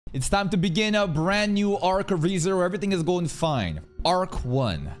It's time to begin a brand new arc of ReZero. Everything is going fine. Arc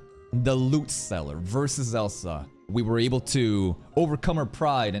 1. The Loot Seller versus Elsa. We were able to overcome her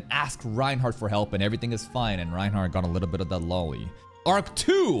pride and ask Reinhardt for help, and everything is fine, and Reinhardt got a little bit of that lolly. Arc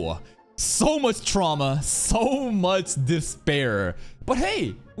 2. So much trauma, so much despair. But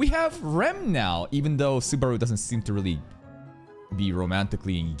hey, we have Rem now, even though Subaru doesn't seem to really be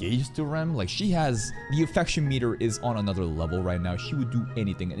romantically engaged to Rem. Like, she has, the affection meter is on another level right now. She would do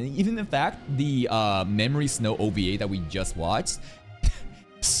anything. And even in fact, the Memory Snow OVA that we just watched,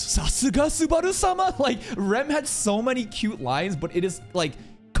 Sasuga Subaru-sama! Like, Rem had so many cute lines, but it is like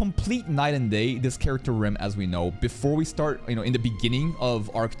complete night and day, this character Rem, as we know, before we start, you know, in the beginning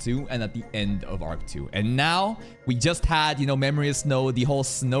of Arc 2 and at the end of Arc 2. And now, we just had, you know, Memory of Snow, the whole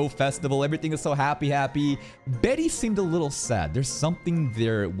snow festival, everything is so happy. Betty seemed a little sad. There's something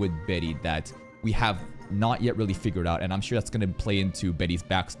there with Betty that we have not yet really figured out, and I'm sure that's going to play into Betty's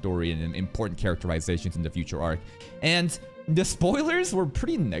backstory and important characterizations in the future arc. And the spoilers were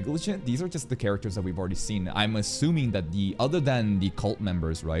pretty negligent. These are just the characters that we've already seen. I'm assuming that other than the cult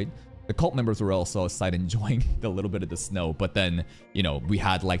members, right? The cult members were also outside enjoying a little bit of the snow. But then, you know, we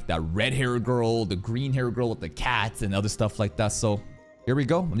had like that red hair girl, the green hair girl with the cats and other stuff like that. So here we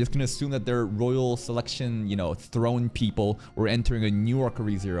go. I'm just gonna assume that they're royal selection, you know, throne people. We're entering a new arc of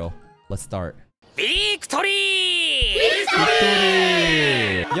ReZero. Let's start. Victory!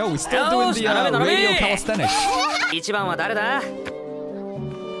 Victory! Yo, we're still doing the radio calisthenics.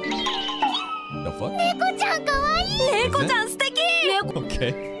 The fuck?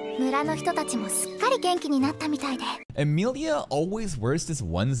 Okay. Emilia always wears this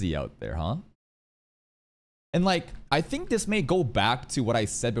onesie out there, huh? And like, I think this may go back to what I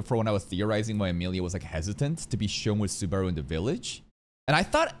said before when I was theorizing why Emilia was like hesitant to be shown with Subaru in the village. And I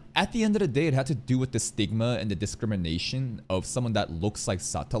thought at the end of the day, it had to do with the stigma and the discrimination of someone that looks like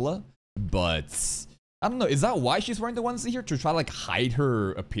Satala. But I don't know, is that why she's wearing the onesie here? To try to like hide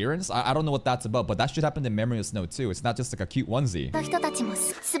her appearance? I don't know what that's about, but that should happen in Memory of Snow too. It's not just like a cute onesie.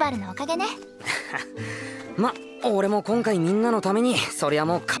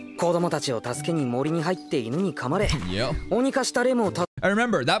 I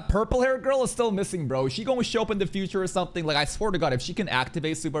remember, that purple hair girl is still missing, bro. Is she gonna show up in the future or something? Like, I swear to God, if she can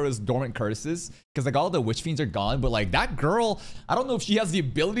activate Subaru's dormant curses, because like all the witch fiends are gone, but like that girl, I don't know if she has the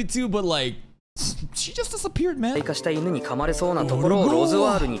ability to, but like, she just disappeared, man.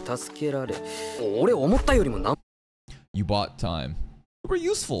 You bought time. You were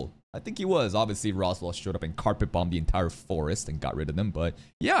useful. I think he was. Obviously, Roswell showed up and carpet bombed the entire forest and got rid of them, but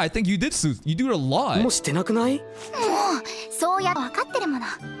yeah, I think you did, You do it a lot. Like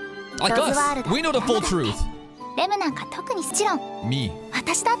us, we know the full truth. Me.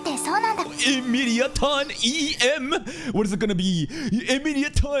 Immediatan EM. What is it gonna be?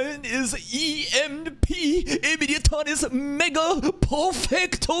 Immediatan is EMP. Immediatan is mega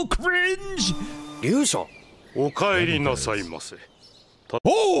perfecto cringe.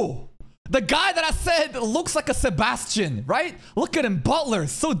 Oh! The guy that I said looks like a Sebastian, right? Look at him, butler,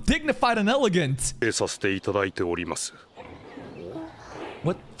 so dignified and elegant.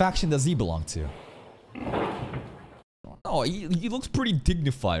 What faction does he belong to? Oh, he looks pretty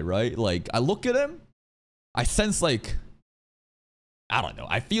dignified, right? Like, I look at him, I sense like, I don't know.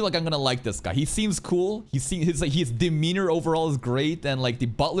 I feel like I'm gonna like this guy. He seems cool. His demeanor overall is great, and like the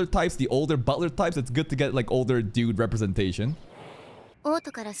butler types, the older butler types, it's good to get like older dude representation.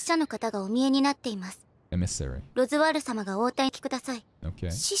 Emissary. Okay.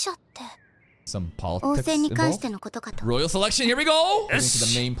 Some politics involved. Royal selection, here we go! Into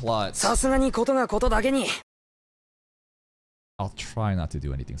the main plot. I'll try not to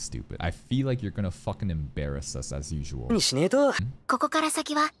do anything stupid. I feel like you're gonna fucking embarrass us as usual. He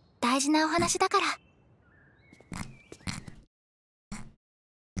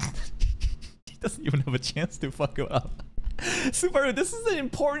doesn't even have a chance to fuck him up. Subaru, this is an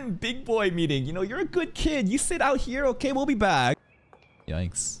important big boy meeting. You know, you're a good kid. You sit out here, okay? We'll be back.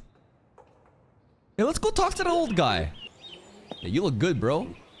 Yikes. Hey, let's go talk to the old guy. Yeah, you look good, bro.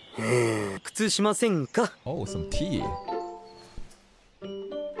 Oh, some tea.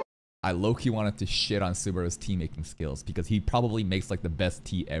 I low-key wanted to shit on Subaru's tea making skills because he probably makes like the best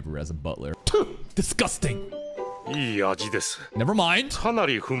tea ever as a butler. Disgusting. Never mind. What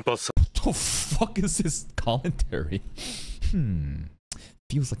the fuck is this commentary?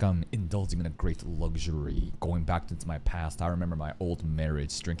 Feels like I'm indulging in a great luxury. Going back into my past, I remember my old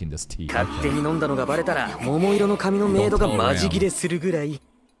marriage drinking this tea. Okay.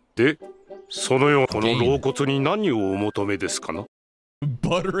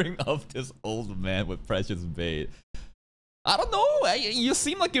 Buttering of this old man with precious bait. I don't know. You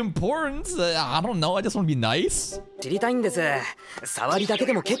seem like important. I don't know. I just want to be nice. 知りたいんです。触りだけ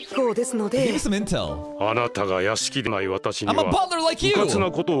でも結構ですの Give me で。 some intel. あなたが屋敷でない私に I'm a は butler like う you. かつな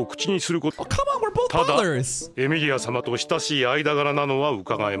ことを口にすること Oh, come on, we're both ただ butlers. エミリア様と親しい間柄なのは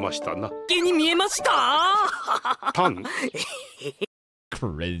伺えましたな。気に見えました。パン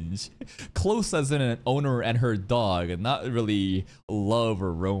Cringe. Close as in an owner and her dog. Not really love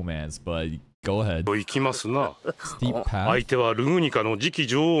or romance, but go ahead. と行きますな。 Steep path. 相手はルーニカの次期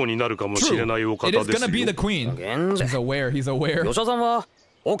女王になるかもしれないお It 方 is です gonna be the よ。 queen. 現在 He's aware. He's aware. 吉田さんは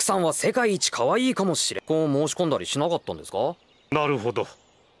奥さんは世界一可愛いかもしれん。こう申し込んだりしなかったんですか？なるほど。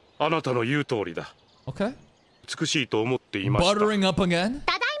あなたの言う通りだ。 Okay. 美しいと思っていました。 Buttering up again.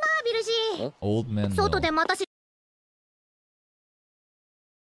 ただいまビルジー。 Old man. 外 Will. でまたし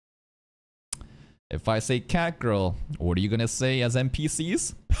If I say cat girl, what are you gonna say as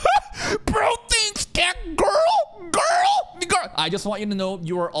NPCs? Bro thinks cat girl? I just want you to know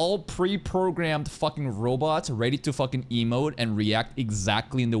you are all pre-programmed fucking robots ready to fucking emote and react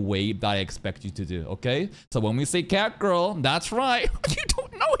exactly in the way that I expect you to do, okay? So when we say cat girl, that's right. You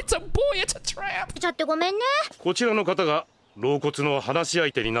don't know it's a boy, it's a trap. ちゃってごめんね。こちらの方が老骨の話し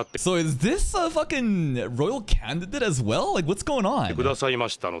相手になって So is this a fucking royal candidate as well? Like what's going on? くださいま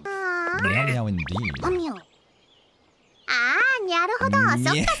したので。 Meow meow indeed. おみょ。ああ、なるほど。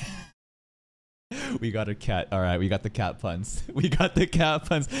そっ Yeah. か。 We got a cat. All right, we got the cat puns. We got the cat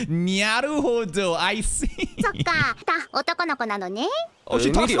puns. Nyaruhodo, I see. そっか。男の子なのね。 Oh,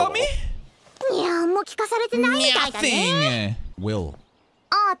 she talks about me? いや、もう聞かされてないみたいだね。 Nothing. Will.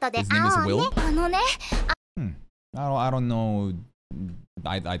 アートで His name is 会おうね。 Will? あのね。 I don't know.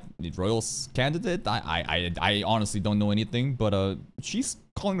 Royal candidate? I honestly don't know anything. But she's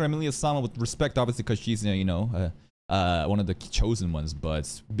calling her Emilia-sama with respect, obviously, because she's one of the chosen ones.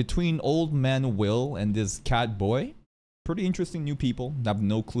 But between old man Will and this cat boy, pretty interesting new people. I have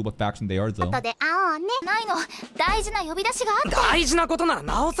no clue what faction they are though. 後で会おうね。ないの。大事な呼び出しがあって。大事なことなら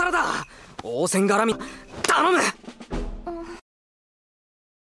なおさらだ。王戦絡み頼む。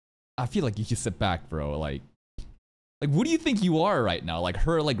I feel like you should sit back, bro. Like, what do you think you are right now? Like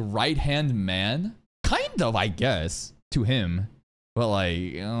her, like right-hand man? Kind of, I guess, to him. But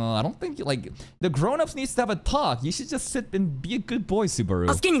like, I don't think like the grown-ups needs to have a talk. You should just sit and be a good boy,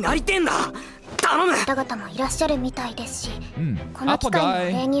 Subaru. 助けになりてんだ。頼む。方々もいらっしゃるみたいですし。この Apple 機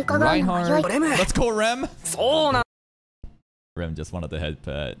会にお礼に伺うのも良い。 Reinhardt. Let's go, Rem. そうな Rem just wanted the head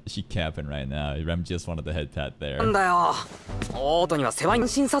pat. She capping right now. Rem just wanted the head pat ん there. だよ。オートには世話に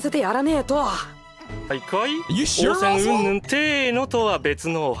安心させてやらねえと。はいかい You sure, 王戦 Roswell? 云々てーのとは別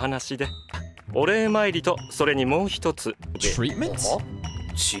のお話で。お礼参りとそれにもう一つ Treatment?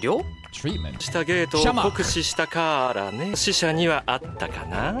 治療？ Treatment. したゲートを酷使したからね。死者にはあったか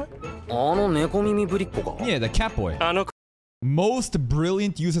な。あの猫耳ぶりっ子が。 Yeah, the cat boy. あの Most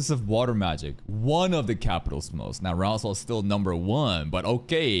brilliant uses of water magic. One of the capital's most. Now, Roswell is still number one, but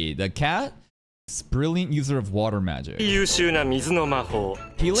okay, the cat is brilliant user of water magic. 優秀な水の魔法、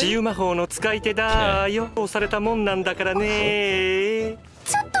 Healing? 治癒魔法の使い手だよ。されたもんなんだからね。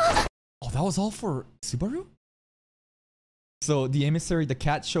 Oh, that was all for Subaru? So the emissary, the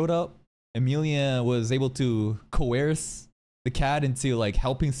cat showed up. Emilia was able to coerce the cat into like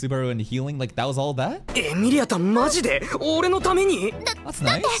helping Subaru and healing. Like that was all that? エミリアタマジで俺のために？ That's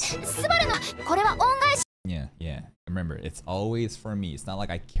nice. スバルのこれは恩返し。 Yeah, yeah. Remember, it's always for me. It's not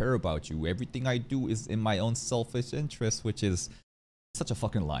like I care about you. Everything I do is in my own selfish interest, which is such a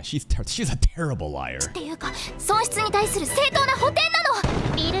fucking lie. She's a terrible liar. っていうか損失に対する正当な補填な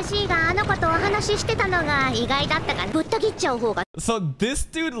の。ビル C があの子とお話ししてたのが意外だったからぶった切っちゃう方が。 So this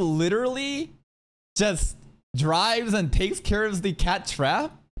dude literally just drives and takes care of the cat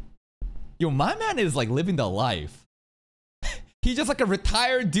trap? Yo, my man is like living the life. He's just like a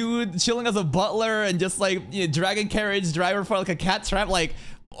retired dude chilling as a butler and just like dragon carriage driver for like a cat trap. Like,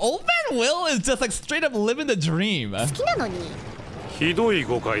 old man Will is just like straight up living the dream. 好きなのに。ひどい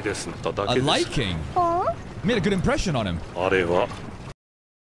誤解ですっただ A けです。 liking. ほん？ Made a good impression on him. あれは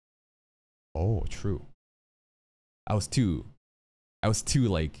Oh, true. I was too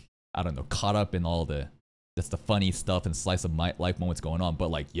like, I don't know, caught up in all the just the funny stuff and slice of my life moments going on. But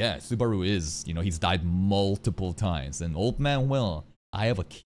like, yeah, Subaru is, he's died multiple times. And old man Will,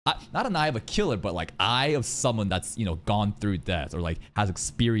 not an eye of a killer, but like eye of someone that's, gone through death or like has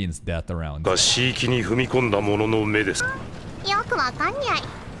experienced death around. が地域に踏み込んだものの目です。よくわかんにゃい。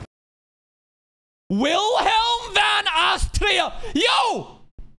 Wilhelm van Austria! Yo!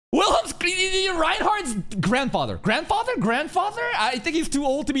 Reinhardt's grandfather. Grandfather? I think he's too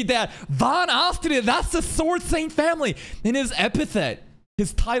old to be dad. Von Austria, that's the Sword Saint family. In his epithet,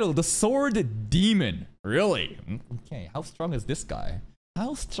 his title, the Sword Demon. Really? Okay, how strong is this guy?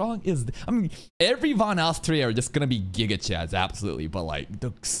 How strong is I mean, every Von Austria are just gonna be Giga Chads, absolutely, but like,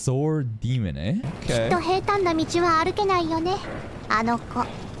 the sword demon, eh? Okay.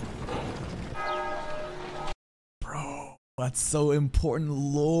 Bro, that's so important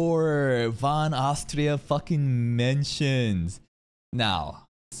lore. Von Austria fucking mentions. Now,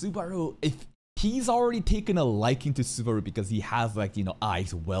 Subaru, if he's already taken a liking to Subaru because he has like, you know,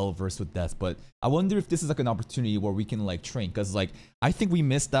 he's well versed with death, but I wonder if this is like an opportunity where we can like train, because like, I think we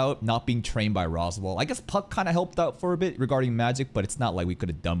missed out not being trained by Roswell. I guess Puck kind of helped out for a bit regarding magic, but it's not like we could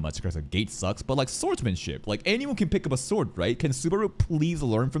have done much because the gate sucks, but like swordsmanship, like anyone can pick up a sword, right? Can Subaru please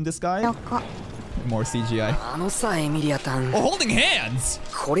learn from this guy? More CGI. Oh, holding hands!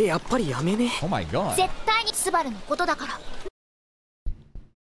 Oh my god.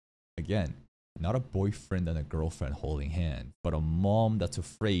 Again, not a boyfriend and a girlfriend holding hands, but a mom that's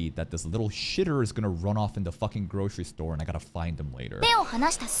afraid that this little shitter is gonna run off in the fucking grocery store and I gotta find him later. Let's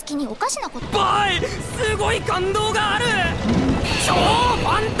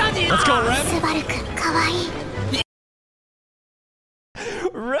go, Rem!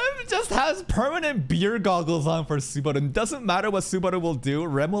 Rem just has permanent beer goggles on for Subaru. It doesn't matter what Subaru will do,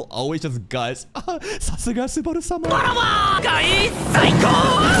 Rem will always just gush. Sasuga Subaru-sama.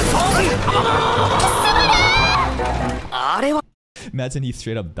 Imagine he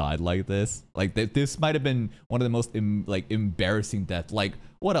straight up died like this. Like this might have been one of the most embarrassing deaths. Like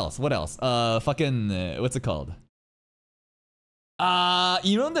what else? What else? Fucking what's it called?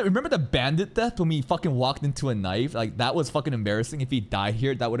 You know, remember the bandit death when we fucking walked into a knife? Like, that was fucking embarrassing. If he died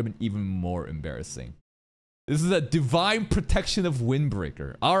here, that would have been even more embarrassing. This is a divine protection of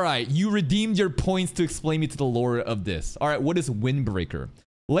Windbreaker. Alright, you redeemed your points to explain me to the lore of this. Alright, what is Windbreaker?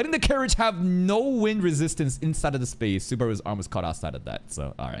 Letting the carriage have no wind resistance inside of the space. Subaru's arm was caught outside of that.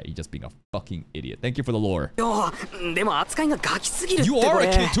 So, alright, you're just being a fucking idiot. Thank you for the lore. You are a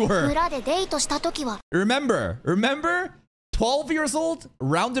kid to her. Remember? 12 years old,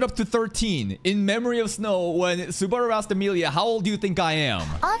 rounded up to 13. In memory of Snow, when Subaru asked Emilia, how old do you think I am?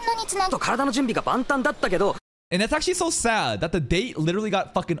 And it's actually so sad that the date literally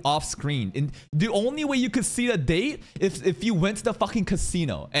got fucking off screen. And the only way you could see the date is if you went to the fucking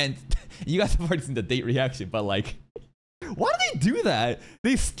casino. And you guys have already seen the date reaction, but like, why do they do that?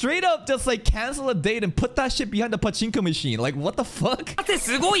 They straight up just like cancel a date and put that shit behind the pachinko machine. Like, what the fuck?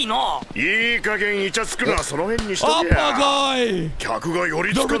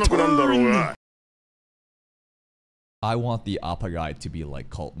 I want the Appa guy to be like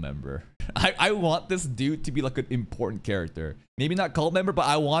cult member. I want this dude to be like an important character. Maybe not cult member, but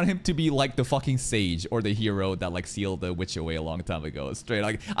I want him to be like the fucking sage or the hero that like sealed the witch away a long time ago. Straight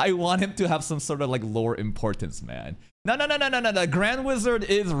like, I want him to have some sort of like lore importance, man. No. The Grand Wizard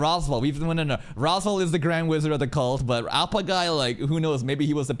is Roswell. Roswell is the Grand Wizard of the cult, but Appa guy, like, who knows? Maybe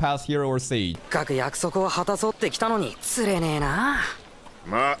he was the past hero or sage.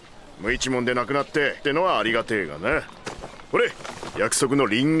 無一文でなくなってってのはありがてえがな。これ約束の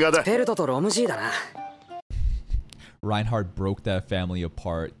リンガだ。ペルトとロムジーだな。Reinhardt broke that family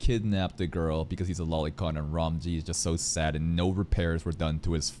apart, kidnapped the girl because he's a lolicon, and Romji is just so sad, and no repairs were done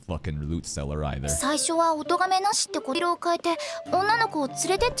to his fucking loot cellar either.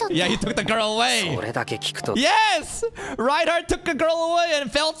 Yeah, he took the girl away. Yes! Reinhardt took the girl away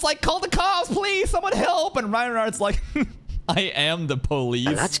and felt like, call the cops, please, someone help! And Reinhardt's like, I am the police.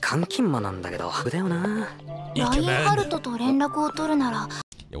 Yeah,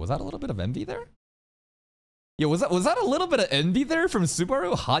 was that a little bit of envy there? Yeah, was that a little bit of envy there from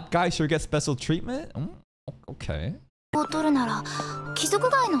Subaru? Hot guy sure gets special treatment? Okay. That's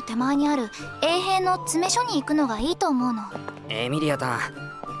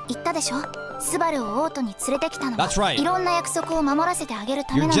right.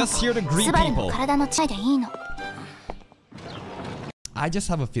 You're just here to greet people. I just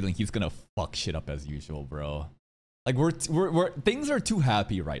have a feeling he's gonna fuck shit up as usual, bro. Like we're things are too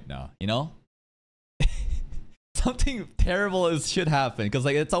happy right now, you know? Something terrible should happen, because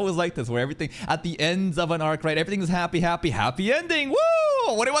like it's always like this, where everything at the ends of an arc, right? Everything's happy ending. Woo!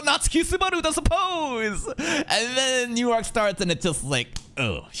 What about Natsuki Subaru, the suppose? And then new arc starts and it's just like,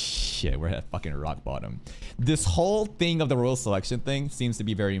 oh shit, we're at fucking rock bottom. This whole thing of the royal selection thing seems to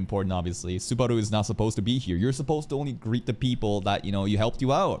be very important, obviously. Subaru is not supposed to be here. You're supposed to only greet the people that, you know, you helped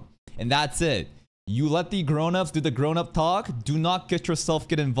you out. And that's it. You let the grown-ups do the grown-up talk. Do not get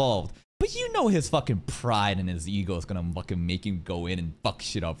involved. But you know his fucking pride and his ego is gonna fucking make him go in and fuck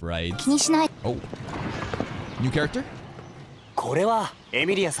shit up, right? Oh. New character?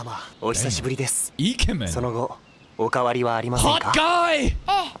 Ikemen. Hot guy!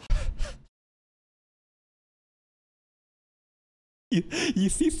 You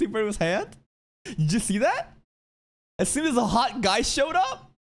see Subaru's hand? Did you see that? As soon as a hot guy showed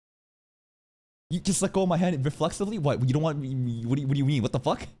up, you just let go of my hand reflexively? What? You don't want me? What do you mean? What the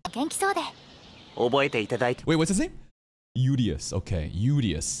fuck? 元気そうで Wait, what's his name? Udius. Okay,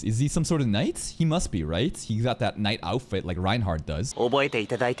 Udius. Is he some sort of knight? He must be, right? He got that knight outfit like Reinhardt does. 覚えてい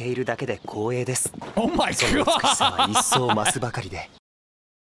ただいているだけで光栄です。 Oh my その美しさは god! 一層増すばかりで。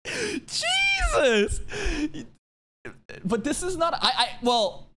 Jesus! But this is not...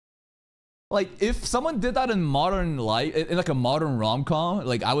 well... Like, if someone did that in modern life, in like a modern rom-com,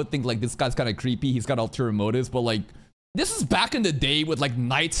 like, I would think, like, this guy's kind of creepy, he's got ulterior motives, but, like, this is back in the day with, like,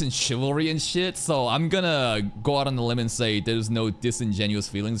 knights and chivalry and shit, so I'm gonna go out on the limb and say there's no disingenuous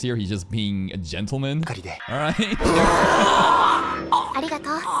feelings here, he's just being a gentleman. Alright? ありがと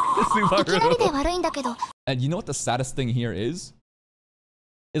う。いきなりで悪いんだけど。 And you know what the saddest thing here is?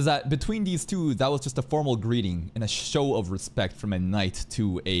 Is that between these two, that was just a formal greeting and a show of respect from a knight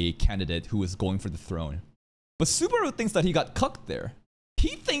to a candidate who was going for the throne. But Subaru thinks that he got cucked there.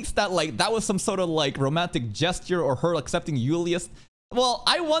 He thinks that like that was some sort of like romantic gesture or her accepting Julius. Well,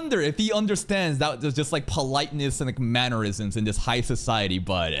 I wonder if he understands that there's just like politeness and like mannerisms in this high society,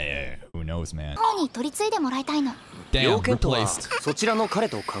 but who knows, man. 王に取り継いでもらいたいの。 Damn, 要件とは replaced. そちらの彼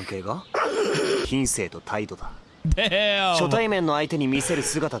と関係が品性と態度だ。 Damn. 初対面の相手に見せる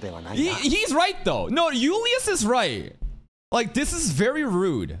姿ではないな。 He's right though. No, Julius is right. Like this is very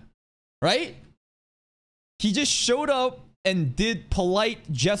rude, right? He just showed up and did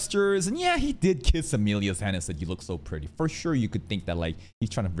polite gestures, and yeah, he did kiss Amelia's hand and said, "You look so pretty." For sure, you could think that like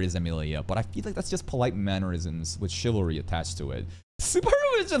he's trying to riz Amelia, but I feel like that's just polite mannerisms with chivalry attached to it.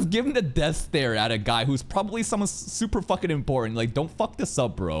 Subaru is just giving the death stare at a guy who's probably someone super fucking important. Like, don't fuck this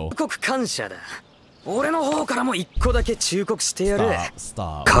up, bro. 忠告感謝だ。俺の方からも一個だけ忠告してやる。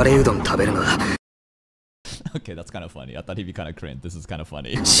 Stop. カレーうどん食べるのだ。 Okay, that's kind of funny. I thought he'd be kind of cringe. This is kind of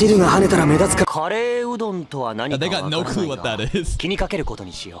funny. 汁が跳ねたら目立つか。カレーうどんとは何か They わ got から no ない clue what が that is. 気にかけること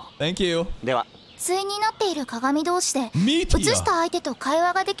にしよ Thank you. う。では。対になっている鏡同士でミーティア映した相手と会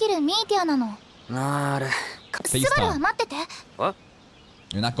話ができるミーティアなの。なる。スバルは待ってて。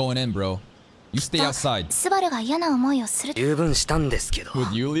 You're not going in, bro. You stay outside. スバルが嫌な思いをする。十分したんですけど。 With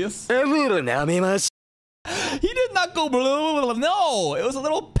Julius? 舐めまし。 He did not go blue. No, it was a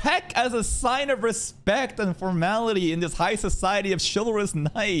little peck as a sign of respect and formality in this high society of chivalrous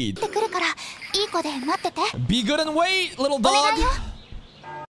knight. 来るからいい子で待ってて。 Be good and wait, little お願 dog. いよ。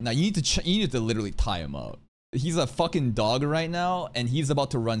 Now you need to literally tie him up. He's a fucking dog right now, and he's about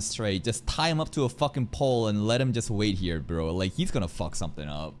to run straight. Just tie him up to a fucking pole and let him just wait here, bro. Like he's gonna fuck something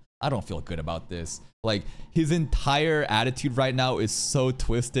up. I don't feel good about this. Like his entire attitude right now is so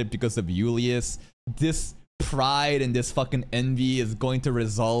twisted because of Julius. This pride and this fucking envy is going to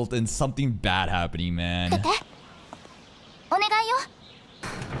result in something bad happening, man. お願いよ。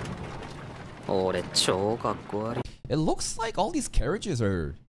俺超かっこ悪い。 It looks like all these carriages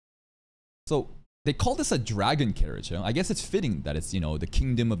are... So, they call this a dragon carriage, huh? I guess it's fitting that it's, you know, the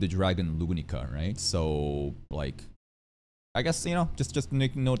kingdom of the dragon Lunica, right? So, like... I guess, you know, just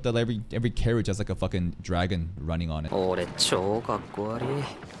make note that every carriage has like a fucking dragon running on it. 俺超かっこ悪い。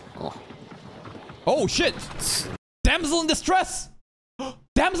 Oh shit! Damsel in distress!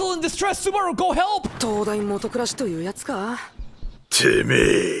 Damsel in distress! Subaru, go help! 東大元暮らしというやつか。てめ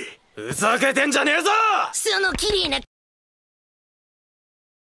えふざけてんじゃねえぞ。その綺麗な。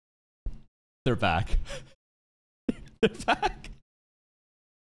 They're back. They're back.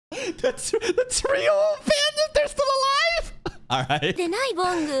 That's real fans. They're still alive. All right. でないボ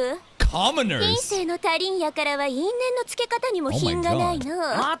ング。 Commoners. 人生の足りんやからは因縁のつけ方にも品がないの。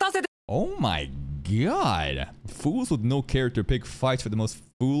待たせて。 Oh my god. Fools with no character pick fights for the most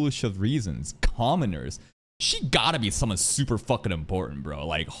foolish of reasons. Commoners. She gotta be someone super fucking important, bro.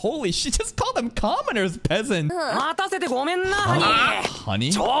 Like, holy shit, just call them commoners, peasant. 待たせてごめんな、ハニ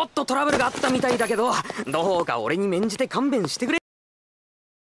ー。 Honey? ちょっとトラブルがあったみたいだけど、どうか俺に免じて勘弁してくれ。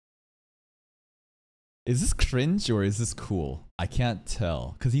 Is this cringe or is this cool? I can't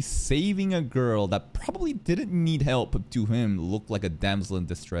tell. Because he's saving a girl that probably didn't need help, but to him looked like a damsel in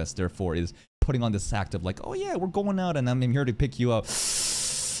distress, therefore is putting on this act of like, oh yeah, we're going out and I'm here to pick you up.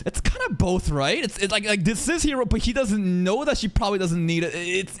 It's kind of both, right? It's like this is hero, but he doesn't know that she probably doesn't need it.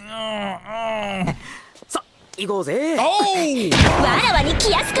 It's... さ、行こうぜ。 Oh! わらわに気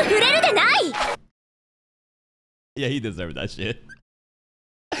安く触れるでない。 Yeah, he deserved that shit.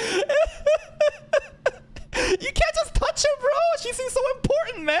 You can't just touch her, bro! She seems so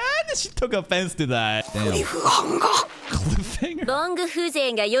important, man! She took offense to that. Damn. Cliffhanger? ボング風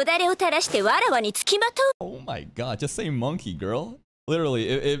情がよだれを垂らしてわらわにつきまとう。 Oh my god, just say monkey, girl. Literally,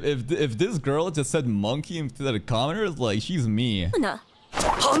 if this girl just said monkey instead of commoners, like she's me.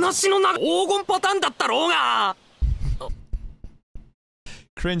 話の長黄金パターンだったろうが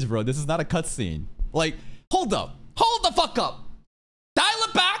Cringe, bro. This is not a cutscene. Like, hold up. Hold the fuck up. Dial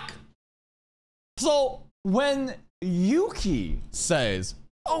it back. So, when Yuki says,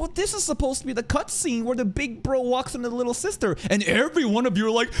 oh, this is supposed to be the cutscene where the big bro walks in the little sister, and every one of you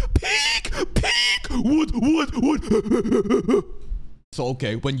are like, peek, peek, what? So,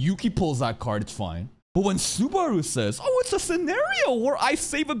 okay, when Yuki pulls that card, it's fine. But when Subaru says, oh, it's a scenario where I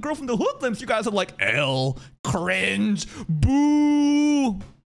save a girl from the hoodlums, you guys are like, L, cringe, boo.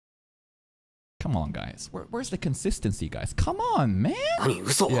 Come on, guys. Where's the consistency, guys? Come on, man.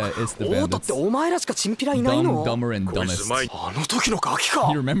 Yeah, it's the bandits. Dumb, dumber, and dumbest.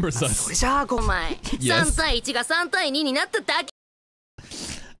 He remembers us. Yes.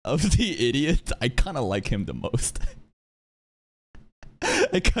 Of the idiots, I kind of like him the most.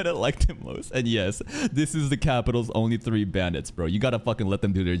 I kind of liked him most. And yes, this is the capital's only 3 bandits, bro. You gotta fucking let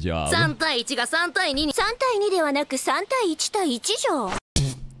them do their job. 3対1が3対2に3対2ではなく3対1対1じゃ。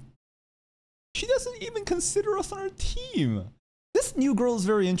 She doesn't even consider us on her team. This new girl is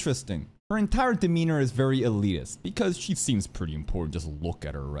very interesting. Her entire demeanor is very elitist because she seems pretty important. Just look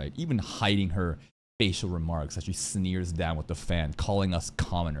at her, right? Even hiding her facial remarks as she sneers down with the fan, calling us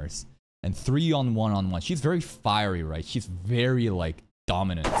commoners. And 3-on-1-on-1. She's very fiery, right? She's very, like,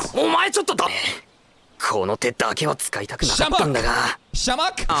 dominant. お前ちょっとだこの手だけは使いたくなかったんだがシャマ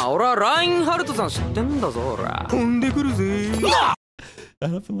ックあ、俺はラインハルトさん知ってんだぞ俺飛んでくるぜ That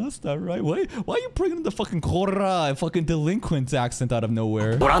happened last time, right? Why are you bringing the fucking Korra fucking delinquent accent out of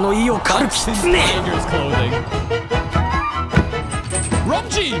nowhere? 俺の意を狩るキツネ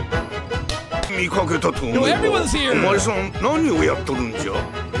Rumji! 見かけたと思う。 Yo, everyone's here! お前さん何をやっとるんじゃ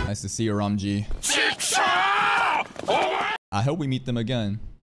Nice to see you, Rumji. I hope we meet them again.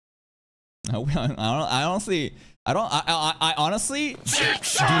 I honestly do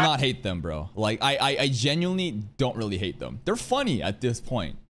not hate them, bro. Like, I genuinely don't really hate them. They're funny at this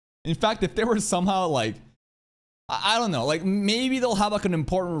point. In fact, if they were somehow like, I don't know, like maybe they'll have like an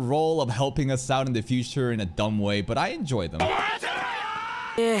important role of helping us out in the future in a dumb way, but I enjoy them.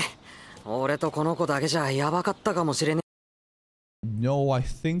 俺とこの子だけじゃやばかったかもしれね No, I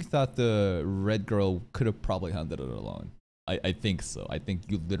think that the red girl could have probably handled it alone. I think so. I think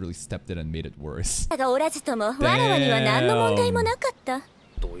you literally stepped in and made it worse. がおらずともわらわには何の問題もなかった。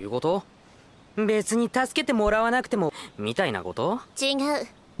どういうこと別に助けてもらわなくてもみたいなこと違う。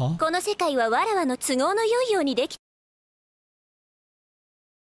この世界はわらわの都合の良いようにでき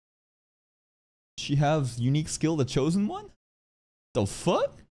She has unique skill, the chosen one? The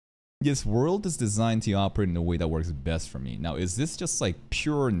fuck? This world is designed to operate in a way that works best for me. Now, is this just like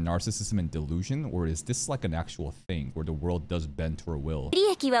pure narcissism and delusion, or is this like an actual thing where the world does bend to her will? 利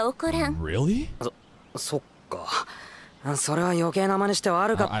益は起こらん。 Really? そっかそれは余計な真似して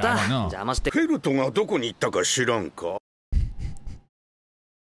悪かった I don't know. 邪魔してヘルトがどこに行ったか知らんか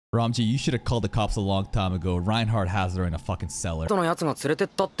Ramji, you should have called the cops a long time ago. Reinhardt has her in a fucking cellar. のやつが連れてっ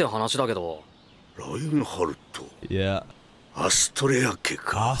たって話だけどラインハルト Yeah. アストレア家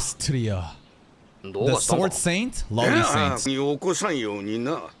か Austria. どう The かしたん sword か saint? Lowly saints. に起こさんように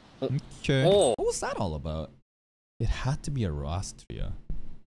な Okay. Oh. What was that all about? It had to be a Austria.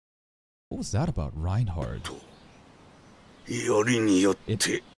 What was that about Reinhardt? よりによっ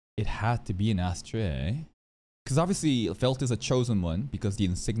It て had to be an Austria, eh? Because obviously Felt is a chosen one because the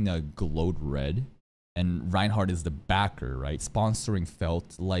insignia glowed red. And Reinhardt is the backer, right? Sponsoring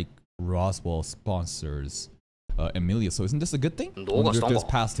Felt like Roswell sponsors Emilia. So isn't this a good thing? I wonder if there's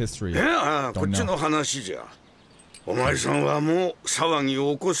past history. いやこっちの話じゃお前さんはもう騒ぎ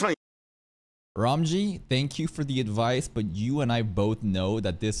を起こさん Ramji, thank you for the advice, but you and I both know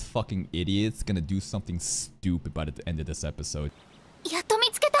that this fucking idiot's gonna do something stupid by the end of this episode. やっと見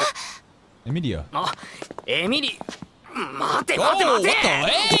つけた。 Emilia. あエミリ待て Oh, 待て what 待 the? て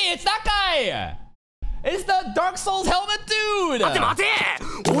Hey, it's that guy! It's the Dark Souls helmet dude! 待て待て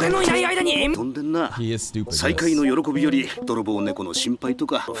俺のいない間に飛んでんな He is stupid. 再会の喜びより泥棒猫の心配と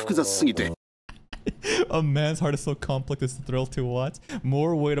か複雑すぎて A man's heart is so complex it's a thrill to watch.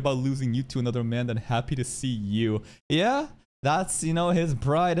 More worried about losing you to another man than happy to see you. Yeah, that's, you know, his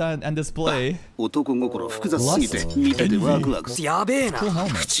pride and display. 男心複雑すぎて見ててワクワクやべえな Cool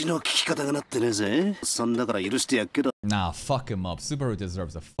helmet. 口の利き方がなってねえぜそんだから許してやっけど Nah, fuck him up. Subaru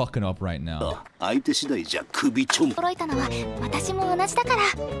deserves a fucking up right now. 相手次第じゃ首ちょん驚いたのは私も同じだから。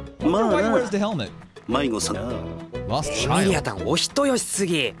ま Why あ wears な the helmet? 迷子さん Lost エミリア child. タンお人よしす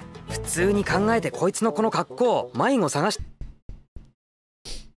ぎ普通に考えてこいつのこの格好迷子探し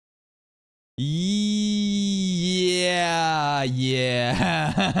Yeah,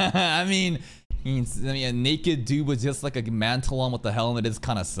 Yeah. I mean, a naked dude with just like a mantle on with the helmet is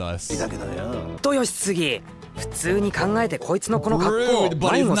kind of sus. とよし次普通に考えてこいつのこの格 Rude, 好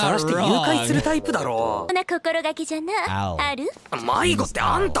but 迷 he's 子 not 探して誘拐するタイプだろな心がけじゃな Ow. ある迷子って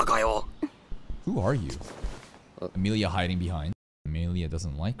あんたかよ Who are you? Amelia hiding behind. Amelia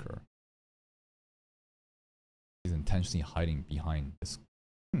doesn't like her. She's intentionally hiding behind this.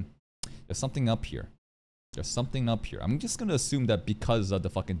 There's something up here. There's something up here. I'm just gonna assume that because of the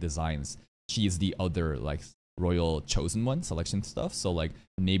fucking designs, she is the other like royal chosen one selection stuff. So like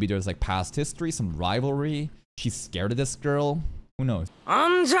maybe there's like past history, some rivalry. She's scared of this girl. Who knows? あ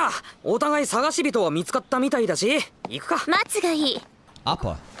んじゃお互い探し人は見つかったみたいだし行くか待つがいい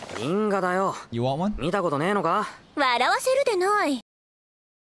Appa, リンガだよ you want one? 見たことねえのか笑わせるでない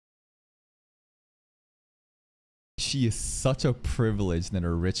She is such a privileged and a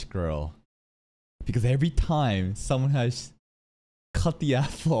rich girl. Because every time someone has cut the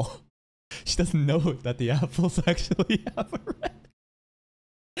apple, she doesn't know that the apples actually have a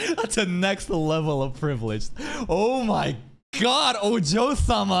red. That's a next level of privilege. Oh my god,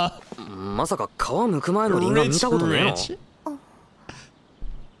 Ojo-sama! まさか皮むく前のリンガ見たことねえの Rich.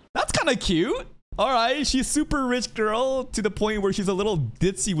 That's kind of cute. Alright, she's super rich girl to the point where she's a little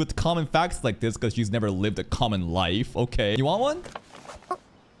ditzy with common facts like this because she's never lived a common life. Okay. You want one?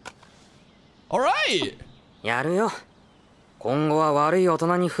 Alright! やるよ今後は悪い大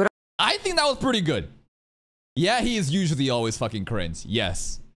人に振ら I think that was pretty good. Yeah, he is usually always fucking cringe.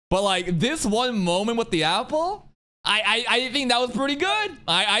 Yes. But like this one moment with the apple, I think that was pretty good.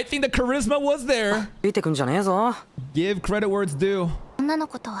 I think the charisma was there. ついてくんじゃねえぞ Give credit where it's due. 女の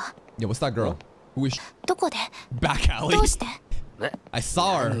子とは Yo, what's that girl? Who is she? どこで Back alley? どうして I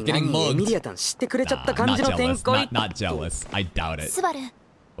saw her 何 getting エ mugged. ミリアタン知ってくれちゃった感 Not じの展 jealous. 開 Not jealous. I doubt it. スバル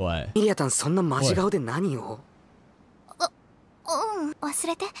What? エミリアタンそんなマジ顔で何をうん忘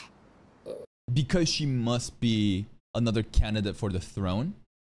れて Because she must be another candidate for the throne.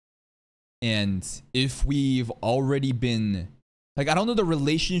 And if we've already been... Like, I don't know the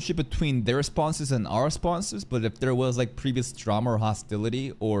relationship between their responses and our responses, but if there was like previous drama or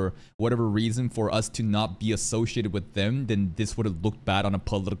hostility or whatever reason for us to not be associated with them, then this would have looked bad on a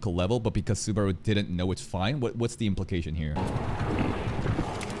political level. But because Subaru didn't know, it's fine. What's the implication here?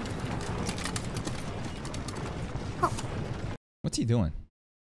 What's he doing?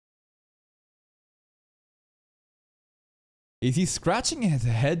 Is he scratching his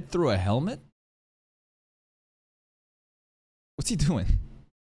head through a helmet? What's he doing?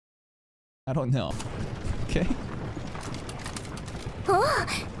 I don't know. Okay. あ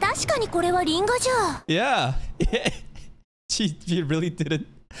確かにこれはリンガじゃ Yeah. She really didn't.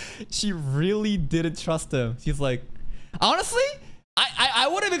 She really didn't trust him. She's like, honestly, I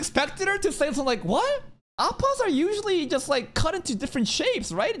would have expected her to say something like, what? Appas are usually just like cut into different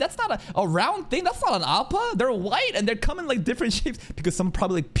shapes, right? That's not a round thing. That's not an appa. They're white and they're coming like different shapes because someone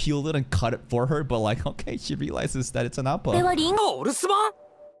probably like peeled it and cut it for her. But like, okay, she realizes that it's an これ appa. はリンガお留守番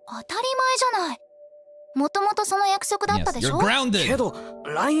当たり前じゃないもともとその約束だった Yes, でし you're ょ grounded. けど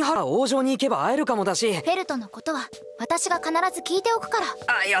ラインハラ王城に行けば会えるかもだしフェルトのことは私が必ず聞いておくから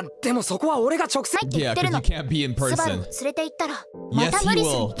あいやでもそこは俺が直接ないって言 Yeah, ってる because の you can't be in スバルを person. 連れて行ったらま Yes, た he 無理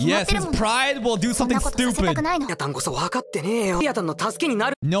する will. に決まっ Yes, てる his もの pride will do そん something なことさせた stupid. くないのエミリアタンこそ分かってねえよエミリアタンの助けにな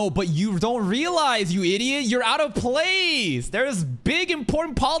る No, but you don't realize, you idiot. You're out of place. There's big,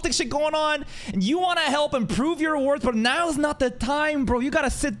 important politics shit going on, and you want to help improve your worth, but now's not the time, bro. You gotta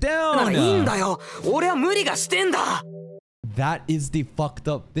sit ならいいん down. だよ俺は無理がしてんだ That is the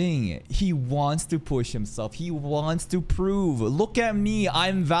fucked up thing. He wants to push himself. He wants to prove. Look at me.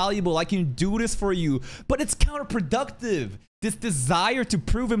 I'm valuable. I can do this for you. But it's counterproductive. This desire to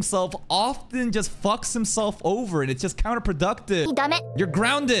prove himself often just fucks himself over, and it's just counterproductive. ダメ You're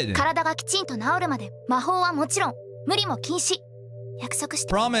grounded. 体がきちんと治るまで魔法はもちろん無理も禁止約束し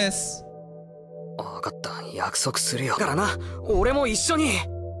て Promise. 分かった約束するよだからな俺も一緒に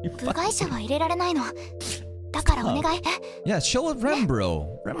部外者は入れられないのだからお願い Yeah, chill with Rem,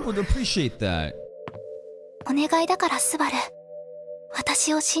 bro. Rem would appreciate that. お願いだからスバル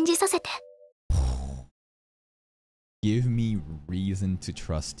私を信じさせて Give me reason to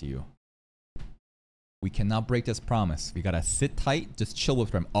trust you. We cannot break this promise. We gotta sit tight, just chill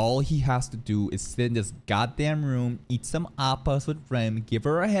with Rem. All he has to do is sit in this goddamn room, eat some appas with Rem, give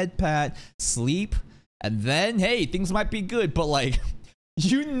her a head pat, sleep, and then, hey, things might be good. But like,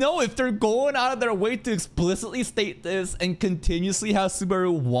 you know, if they're going out of their way to explicitly state this and continuously have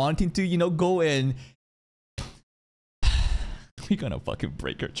Subaru wanting to, you know, go in, we're gonna fucking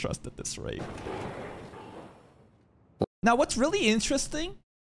break her trust at this rate. Now, what's really interesting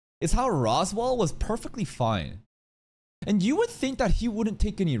is how Roswell was perfectly fine And you would think that he wouldn't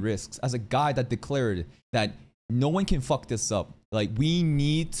take any risks as a guy that declared that no one can fuck this up. Like, we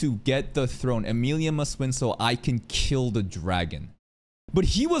need to get the throne. Emilia must win so I can kill the dragon. But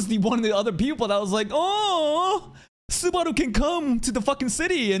he was the one of the other people that was like, oh, Subaru can come to the fucking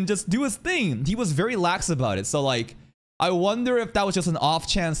city and just do his thing. He was very lax about it. So like, I wonder if that was just an off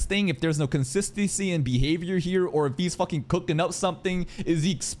chance thing, if there's no consistency in behavior here, or if he's fucking cooking up something. Is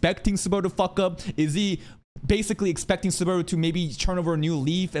he expecting Subaru to fuck up? Is he basically expecting Subaru to maybe turn over a new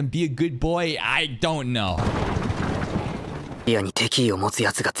leaf and be a good boy? I don't know. リアに敵意を持つ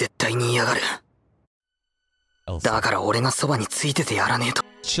奴が絶対に嫌がる。だから俺がそばについててやらねえと。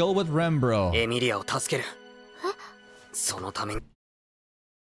Chill with Rem, bro. エミリアを助ける。そのために。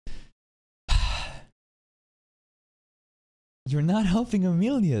You're not helping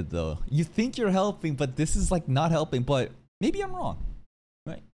Emilia though. You think you're helping, but this is like not helping. But maybe I'm wrong,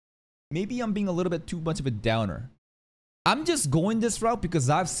 right? Maybe I'm being a little bit too much of a downer. I'm just going this route because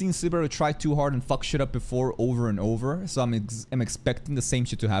I've seen Subaru try too hard and fuck shit up before over and over. So I'm expecting the same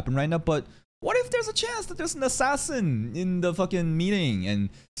shit to happen right now. But what if there's a chance that there's an assassin in the fucking meeting and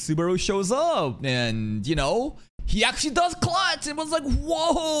Subaru shows up and, you know, he actually does clutch and was like,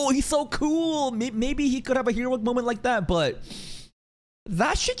 whoa, he's so cool. Maybe he could have a heroic moment like that, but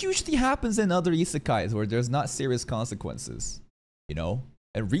that shit usually happens in other isekais where there's not serious consequences, you know?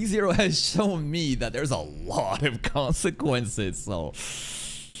 And ReZero has shown me that there's a lot of consequences, so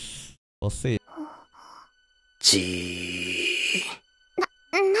we'll see.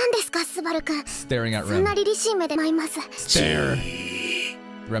 Staring at Rem. Stare.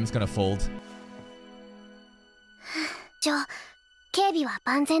 Rem's gonna fold. 警備は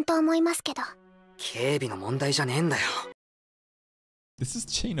万全と思いますけど。警備の問題じゃねえんだよ。This is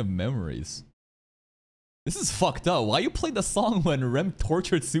chain of memories. This is fucked up. Why you play the song when Rem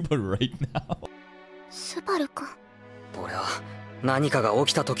tortured Subaru right now? スバル君。俺は何かが起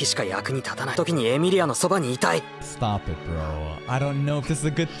きた時しか役に立たない時にエミリアのそばにいたい。Stop it, bro. I don't know if this is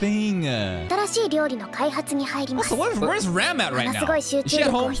a good thing. 新しい料理の開発に入ります。Also, where's Ram at right now? すごい集中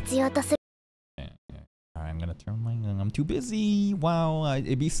力を必要とする。I'm gonna turn my gun. I'm too busy. Wow,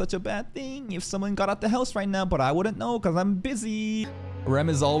 it'd be such a bad thing if someone got out the house right now, but I wouldn't know because I'm busy. Rem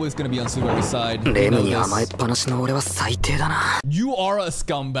is always gonna be on Subaru's side. You are a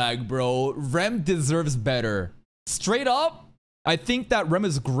scumbag, bro. Rem deserves better. Straight up, I think that Rem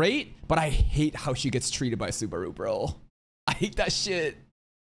is great, but I hate how she gets treated by Subaru, bro. I hate that shit.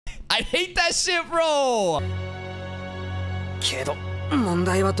 I hate that shit, bro. けど問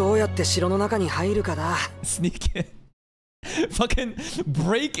題はどうやって城の中に入るかだ。 Sneak in. Fucking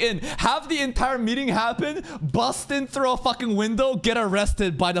break in. Have the entire meeting happen. Bust in through a fucking window. Get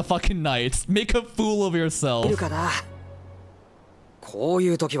arrested by the fucking knights. Make a fool of yourself. こうい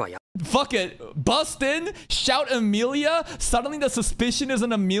う時はや Fuck it. Bust in. Shout Emilia. Suddenly the suspicion is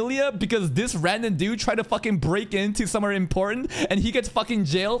on Emilia because this random dude tried to fucking break into somewhere important and he gets fucking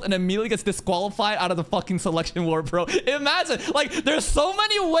jailed and Emilia gets disqualified out of the fucking selection war, bro. Imagine. Like, there's so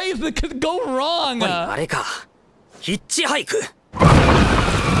many ways that could go wrong. あれか。ヒッチハイク。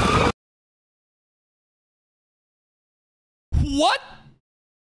What?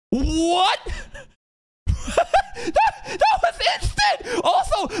 What? that was instant!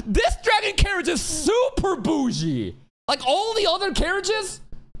 Also, this dragon carriage is super bougie. Like all the other carriages,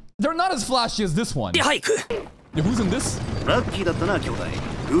 they're not as flashy as this one. Yeah, who's in this? ラッキーだったな、兄弟。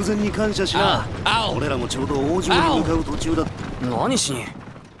偶然に感謝しな。俺らもちょうど王城に向かう途中だ。何しに？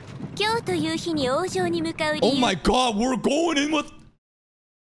今日という日に王城に向かう理由。 Oh my god, we're going in with...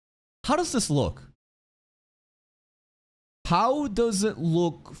 How does this look? How does it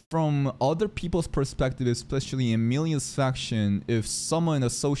look from other people's perspective, especially Emilia's faction, if someone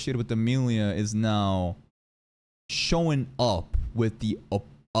associated with Emilia is now showing up with the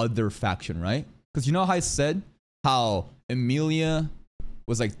other faction, right? Because you know how I said how Emilia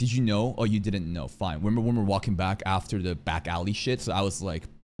was like, did you know? Oh, you didn't know. Fine. Remember when we're walking back after the back alley shit? So I was like,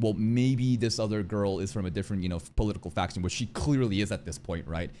 well, maybe this other girl is from a different, you know, political faction, which she clearly is at this point,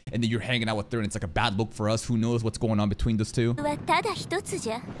 right? And then you're hanging out with her and it's like a bad look for us. Who knows what's going on between those two?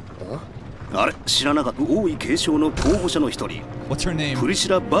 あれ、知らなかった。王位継承の候補者の一人。What's her name? プリシ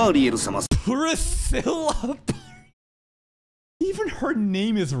ラ・バーリエル様。Priscilla. Even her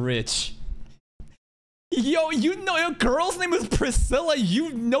name is rich. Yo, you know a girl's name is Priscilla.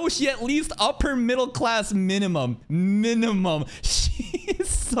 You know she at least upper middle class minimum. She is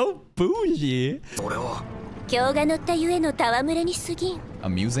so bougie.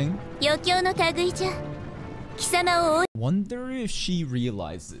 Amusing. Wonder if she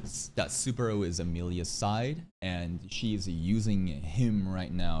realizes that Subaru is Emilia's side and she is using him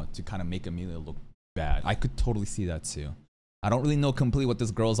right now to kind of make Emilia look bad. I could totally see that too. I don't really know completely what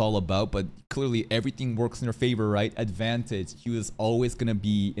this girl's all about, but clearly everything works in her favor, right? Advantage. She was always gonna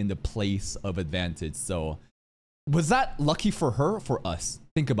be in the place of advantage. So was that lucky for her or for us?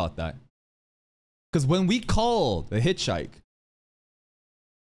 Think about that. Because when we call the hitchhike,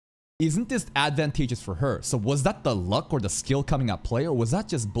 isn't this advantageous for her? So was that the luck or the skill coming at play, or was that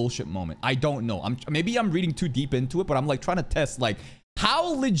just bullshit moment? I don't know. Maybe I'm reading too deep into it, but I'm like trying to test, like,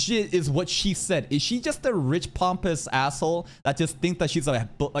 how legit is what she said? Is she just a rich pompous asshole that just thinks that she's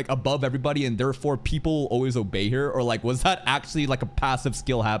like above everybody and therefore people always obey her? Or like, was that actually like a passive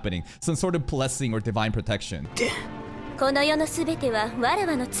skill happening? Some sort of blessing or divine protection? She says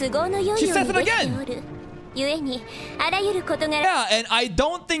it again! Yeah, and I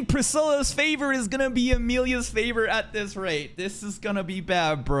don't think Priscilla's favor is gonna be Amelia's favor at this rate. This is gonna be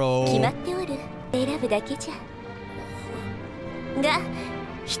bad, bro.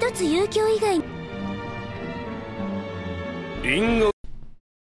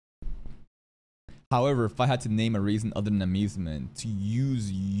 However, if I had to name a reason other than amusement, to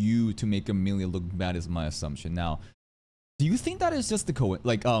use you to make Amelia look bad is my assumption. Now, do you think that is just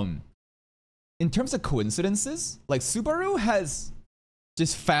the in terms of coincidences, like Subaru has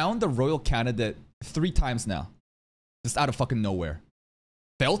just found the royal candidate 3 times now, just out of fucking nowhere.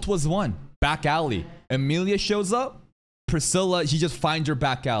 Belt was one, back alley. Amelia shows up, Priscilla, she just finds your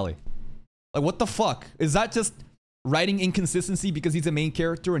back alley. Like, what the fuck? Is that just writing inconsistency because he's a main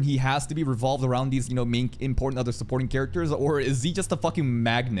character and he has to be revolved around these, you know, main important other supporting characters? Or is he just a fucking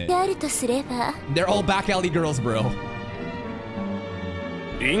magnet? They're all back alley girls, bro.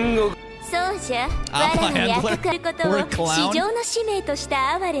 We're a clown?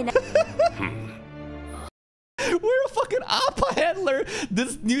 We're a fucking Appa handler.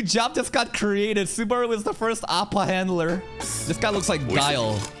 This new job just got created. Subaru is the first Appa handler. This guy looks like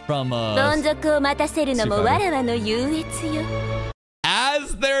Guile from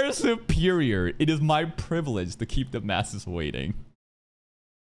As their superior, it is my privilege to keep the masses waiting.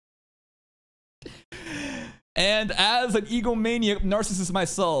 And as an egomaniac narcissist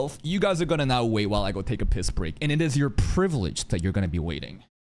myself, you guys are gonna now wait while I go take a piss break. And it is your privilege that you're gonna be waiting.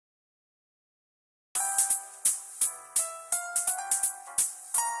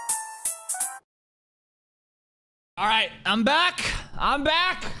 All right, I'm back. I'm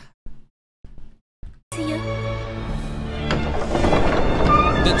back. See you.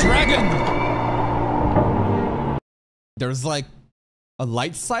 The dragon. There's like a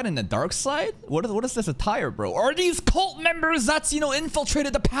light side and a dark side? What is this attire, bro? Are these cult members that's, you know,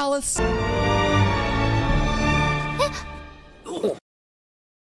 infiltrated the palace?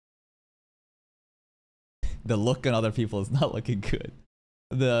 The look on other people is not looking good.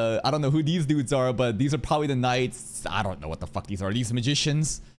 I don't know who these dudes are, but these are probably the knights. I don't know what the fuck these are. These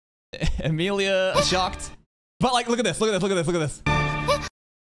magicians. Amelia, shocked. But like, look at this, look at this, look at this, look at this.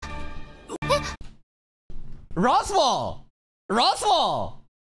 Roswell! Roswell!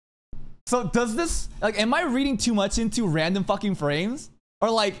 So does this, like, am I reading too much into random fucking frames? Or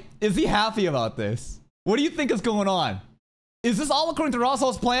like, is he happy about this? What do you think is going on? Is this all according to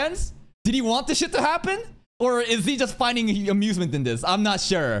Roswell's plans? Did he want this shit to happen? Or is he just finding amusement in this? I'm not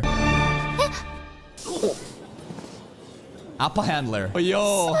sure. Appa handler. Oh,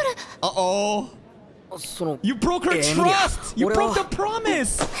 yo. Uh-oh. You broke her trust! You broke the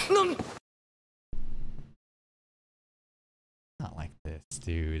promise! Not like this,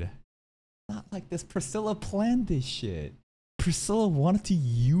 dude. Not like this. Priscilla planned this shit. Priscilla wanted to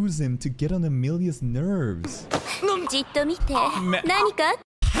use him to get on Amelia's nerves.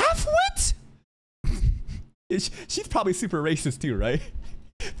 Halfwit? She's probably super racist too, right?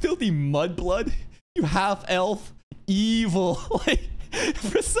 Filthy mudblood. You half elf. Evil. Like,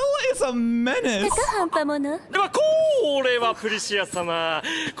 Priscilla is a menace.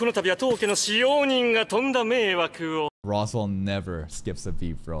 Roswell never skips a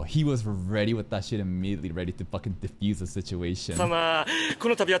beat, bro. He was ready with that shit immediately, ready to fucking defuse the situation.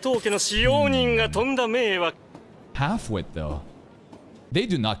 Halfwit though. They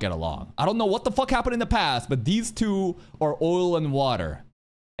do not get along. I don't know what the fuck happened in the past, but these two are oil and water.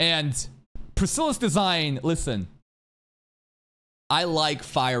 And Priscilla's design, listen. I like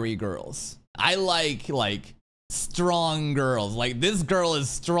fiery girls. I like strong girls. Like, this girl is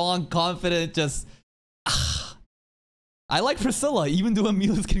strong, confident, just... I like Priscilla, even though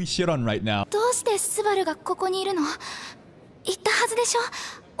Amelia's getting shit on right now.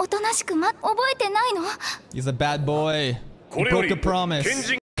 He's a bad boy. He broke the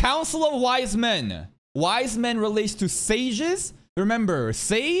promise. Council of Wise Men. Wise Men relates to sages. Remember,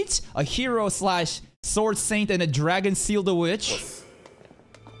 sage, a hero / sword saint, and a dragon sealed a witch.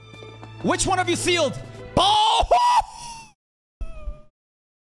 Which one of you sealed? Oh!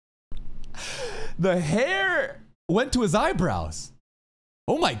 The hair went to his eyebrows.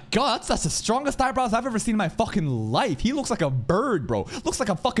 Oh my god, that's the strongest eyebrows I've ever seen in my fucking life. He looks like a bird, bro. Looks like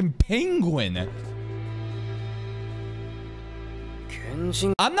a fucking penguin.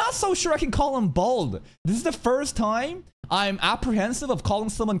 I'm not so sure I can call him bald. This is the first time I'm apprehensive of calling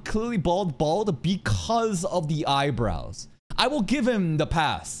someone clearly bald because of the eyebrows. I will give him the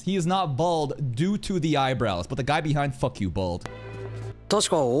pass. He is not bald due to the eyebrows, but the guy behind, fuck you, bald.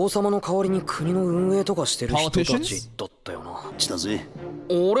 Politicians?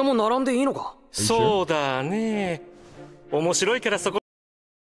 俺も並んでいいのか? そうだね。面白いからそこ。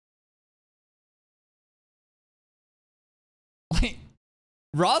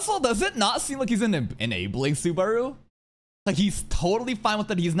Russell, does it not seem like he's enabling Subaru? Like he's totally fine with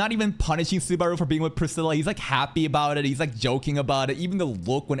it. He's not even punishing Subaru for being with Priscilla. He's like happy about it. He's like joking about it. Even the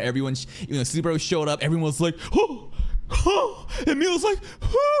look when everyone, Subaru showed up, everyone was like, oh, oh. And Emil was like,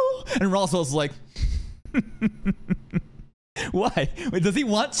 oh. And Russell's like, why? Wait, does he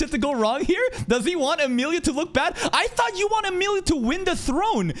want shit to go wrong here? Does he want Emilia to look bad? I thought you want Emilia to win the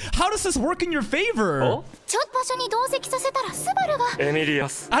throne. How does this work in your favor? Oh?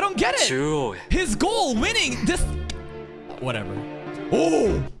 I don't get it. His goal, winning this. Whatever.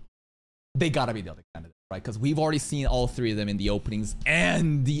 Oh, they gotta be the other candidate, right? Because we've already seen all three of them in the openings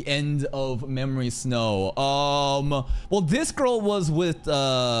and the end of Memory Snow. Well, this girl was with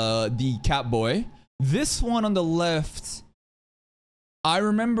the cat boy. This one on the left, I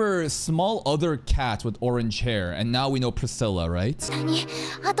remember small other cat with orange hair, and now we know Priscilla, right?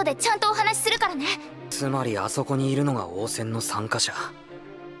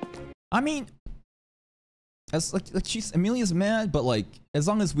 I mean, as like Emilia's mad, but like as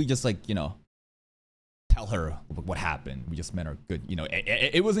long as we just like tell her what happened, we just meant her good.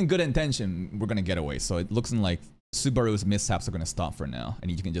 It wasn't good intention. We're gonna get away, so it looks like Subaru's mishaps are gonna stop for now, and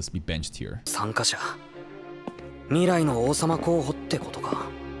he can just be benched here. 未来の王様候補ってことか。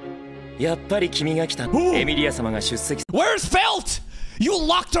やっぱり君が来た。エミリア様が出席。Where's Felt? You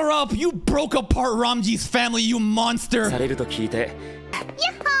locked her up. You broke apart Ramji's family. You monster. されると聞いて。やっ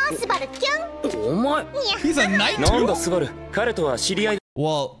ほー、スバルキュン。お前。He's a knight too. なんだスバル。彼とは知り合い。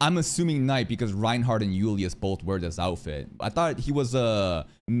Well, I'm assuming knight because Reinhardt and Julius both wear this outfit. I thought he was a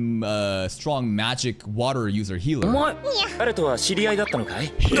strong magic water user healer. お前。彼とは知り合いだったのかい？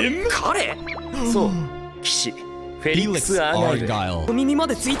 Him? 彼。そう。騎士。Felix Argyle. 耳ま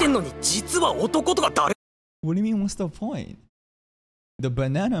でついてんのに実は男とか誰？ What do you mean? What's the point? The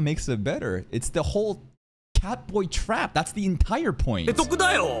banana makes it better. It's the whole catboy trap. That's the entire point. 得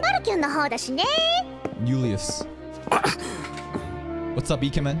だよ。マルキュンの方だしね。Julius. What's up,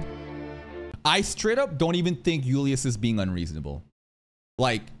 Ikemen? I straight up don't even think Julius is being unreasonable.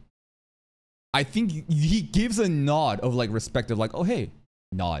 Like, I think he gives a nod of like respect of like, oh hey,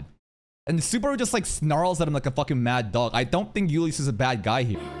 nod. And Subaru just like snarls at him like a fucking mad dog. I don't think Julius is a bad guy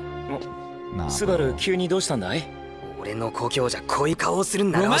here. Nah. Subaru, 急にどうしたんだい？俺の故郷じゃこういう顔する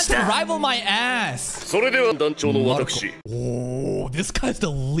んだろ。Romantic rival my ass. それでは団長の私。Oh, this guy's the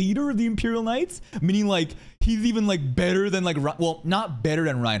leader of the Imperial Knights? Meaning like he's even like better than like, well, not better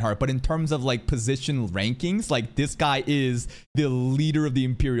than Reinhardt, but in terms of like position rankings, like this guy is the leader of the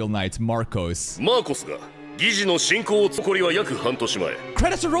Imperial Knights, Marcos. マーコスが議事の進行を残りは約半年前。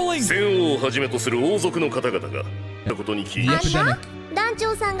Credits are rolling. 戦王をはじめとする王族の方々がたことに聞いた。団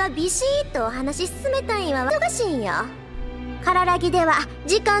長さんがビシッとお話進めたいんは忙しいんよ。カララギでは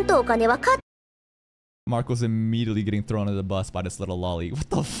時間とお金はか。Marco's immediately getting thrown under the bus by this little lolly. What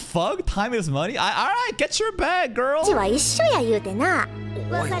the fuck? Time is money? Alright, get your bag, girl. は一緒や言うてな。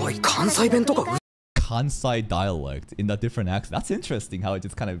おいおい、関西弁とか。Kansai dialect in that different accent. That's interesting how it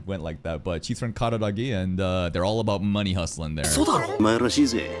just kind of went like that. But she's from Kararagi and they're all about money hustling there. そうだろ。お前らしい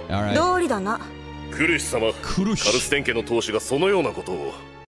ぜ。Alright. 道理だな。クルシ様、カルステン家の当主がそのようなことを。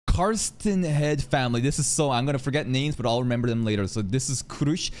Karsten head family. This is so I'm gonna forget names, but I'll remember them later. So this is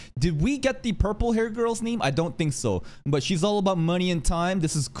Kurush. Did we get the purple hair girl's name? I don't think so. But she's all about money and time.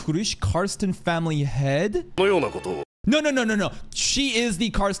 This is Kurush, Karsten family head. No. She is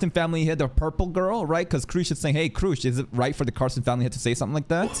the Karsten family head, the purple girl, right? Because Kurush is saying, hey, Kurush, is it right for the Karsten family head to say something like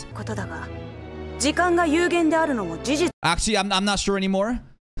that? Actually, I'm not sure anymore.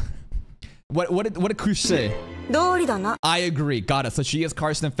 What did Kurush say? I agree. Got it. So she is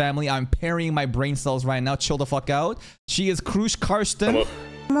Karsten family. I'm parrying my brain cells right now. Chill the fuck out. She is Kurush Karsten.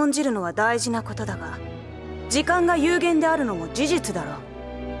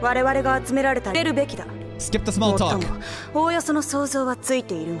 Skip the small talk. おおよその想像はつい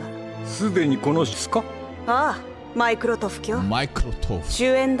ているが。すでにこのですか？ああ、マイクロトフ卿。マイクロトフ。主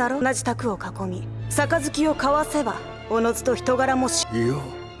演だろ。同じ卓を囲み、杯を交わせば、おのずと人柄もし。いや。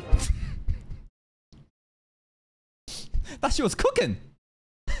thought she was cooking.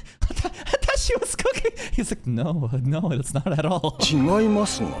 I thought she was cooking. He's like, no, it's not at all.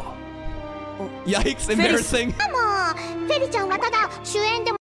 Yikes, embarrassing.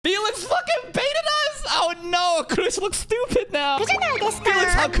 Felix fucking baited us! Oh no, Chris looks stupid now.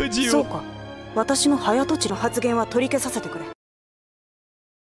 Felix, how could you?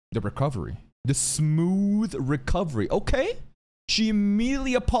 The recovery. The smooth recovery. Okay. She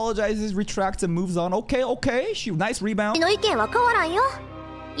immediately apologizes, retracts, and moves on. Okay. Nice rebound.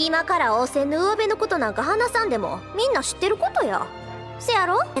 今から王政の上のことなんか話さんでもみんな知ってることや。せや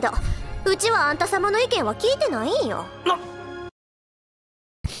ろ？けどうちはあんた様の意見は聞いてないんよ。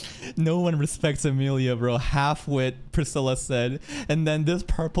No one respects Amelia, bro. Half-wit, Priscilla said. And then this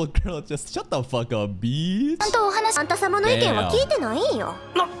purple girl just shut the fuck up, bitch.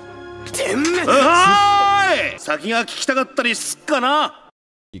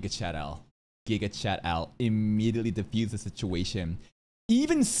 Giga chat out. Immediately diffuse the situation.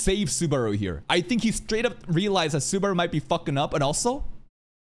 Even save Subaru here. I think he straight up realized that Subaru might be fucking up. And also,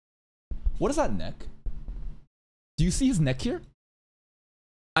 what is that neck? Do you see his neck here?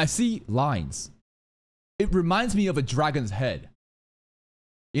 I see lines. It reminds me of a dragon's head.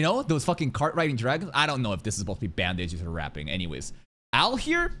 You know, those fucking cart riding dragons? I don't know if this is supposed to be bandages or wrapping. Anyways, Al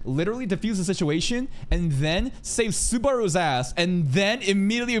here literally diffused the situation and then saves Subaru's ass and then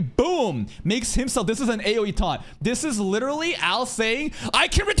immediately, boom, makes himself. This is an AoE taunt. This is literally Al saying, I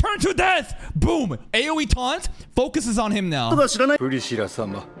can return to death. Boom. AoE taunt focuses on him now. PRISCILLA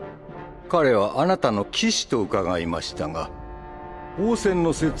様、彼はあなたの騎士と伺いましたが。長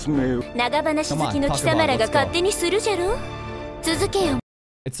話好きの貴様らが勝手にするじゃろ。続けよ。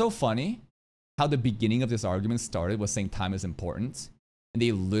It's so funny how the beginning of this argument started was saying time is important. And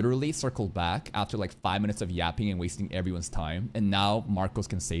they literally circled back after like 5 minutes of yapping and wasting everyone's time. And now Marcos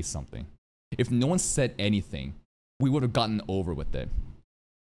can say something. If no one said anything, we would have gotten over with it.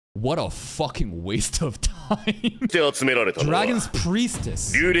 What a fucking waste of time. Dragon's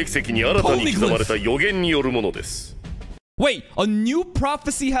Priestess. Wait, a new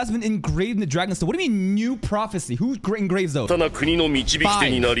prophecy has been engraved in the Dragon's Stone. What do you mean new prophecy? Who engraves those? Belt. Covenant with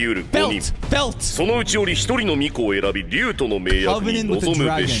the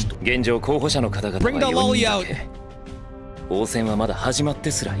dragon. Bring the lolly out. Yo,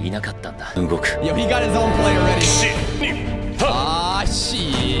 he got his own play already. Ah,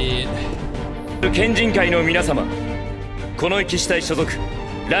 shit. 県人会の皆様、この騎士隊所属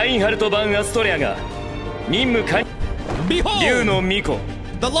ラインハルト・バン・アストレアが任務完了。竜の巫女、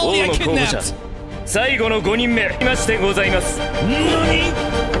王の候補者、最後の5人目ましてございます。何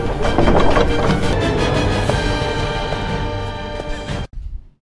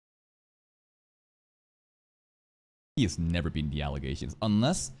？He has never been the allegations.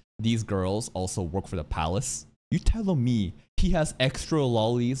 Unless these girls also work for the palace. You telling me he has extra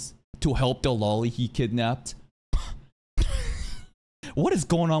lollies to help the lolly he kidnapped? What is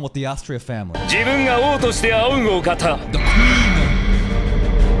going on with the Astria family? The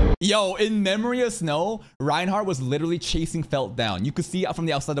queen! Yo, in Memory of Snow, Reinhardt was literally chasing Felt down. You could see it from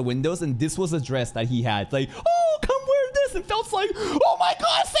the outside the windows, and this was a dress that he had. Like, oh, come wear this! And Felt's like, oh my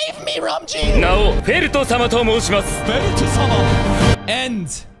god, save me, Ramji! No, Felto-sama to moushimasu. Felto-sama! And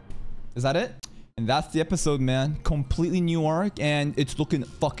is that it? And that's the episode, man. Completely new arc, and it's looking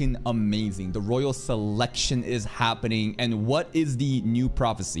fucking amazing. The royal selection is happening, and what is the new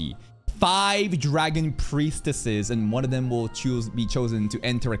prophecy? 5 dragon priestesses, and one of them will be chosen to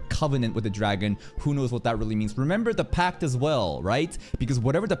enter a covenant with the dragon. Who knows what that really means? Remember the pact as well, right? Because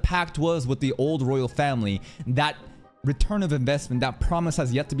whatever the pact was with the old royal family, that return of investment, that promise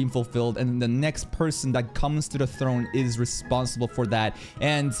has yet to be fulfilled, and the next person that comes to the throne is responsible for that.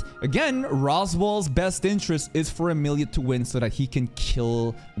 And again, Roswell's best interest is for Amelia to win so that he can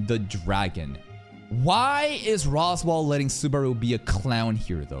kill the dragon. Why is Roswell letting Subaru be a clown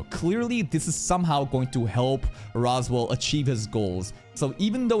here though? Clearly this is somehow going to help Roswell achieve his goals. So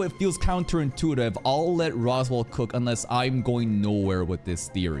even though it feels counterintuitive, I'll let Roswell cook unless I'm going nowhere with this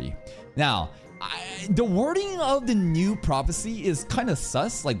theory. Now, the wording of the new prophecy is kind of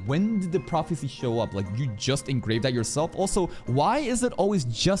sus. Like, when did the prophecy show up? Like, you just engraved that yourself? Also, why is it always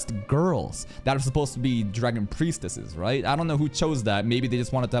just girls that are supposed to be dragon priestesses, right? I don't know who chose that. Maybe they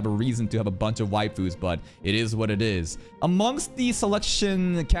just wanted to have a reason to have a bunch of waifus, but it is what it is. Amongst the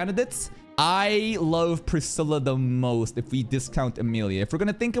selection candidates, I love Priscilla the most if we discount Amelia. If we're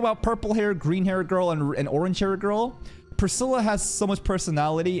gonna think about purple hair, green hair girl, and orange hair girl, Priscilla has so much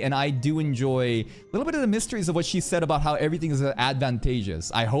personality, and I do enjoy a little bit of the mysteries of what she said about how everything is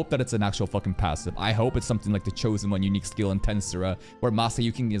advantageous. I hope that it's an actual fucking passive. I hope it's something like the Chosen One unique skill in Tensura, where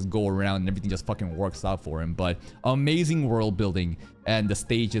Masayuki can just go around and everything just fucking works out for him. But amazing world building, and the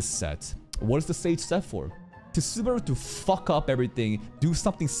stage is set. What is the stage set for? To Subaru to fuck up everything, do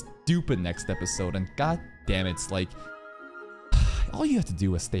something stupid next episode, and god damn it, it's like all you have to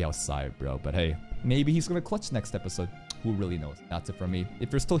do is stay outside, bro. But hey, maybe he's gonna clutch next episode. Who really knows? That's it from me.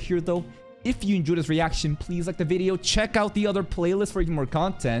 If you're still here though, if you enjoyed this reaction, please like the video, check out the other playlist for even more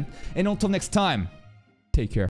content, and until next time, take care.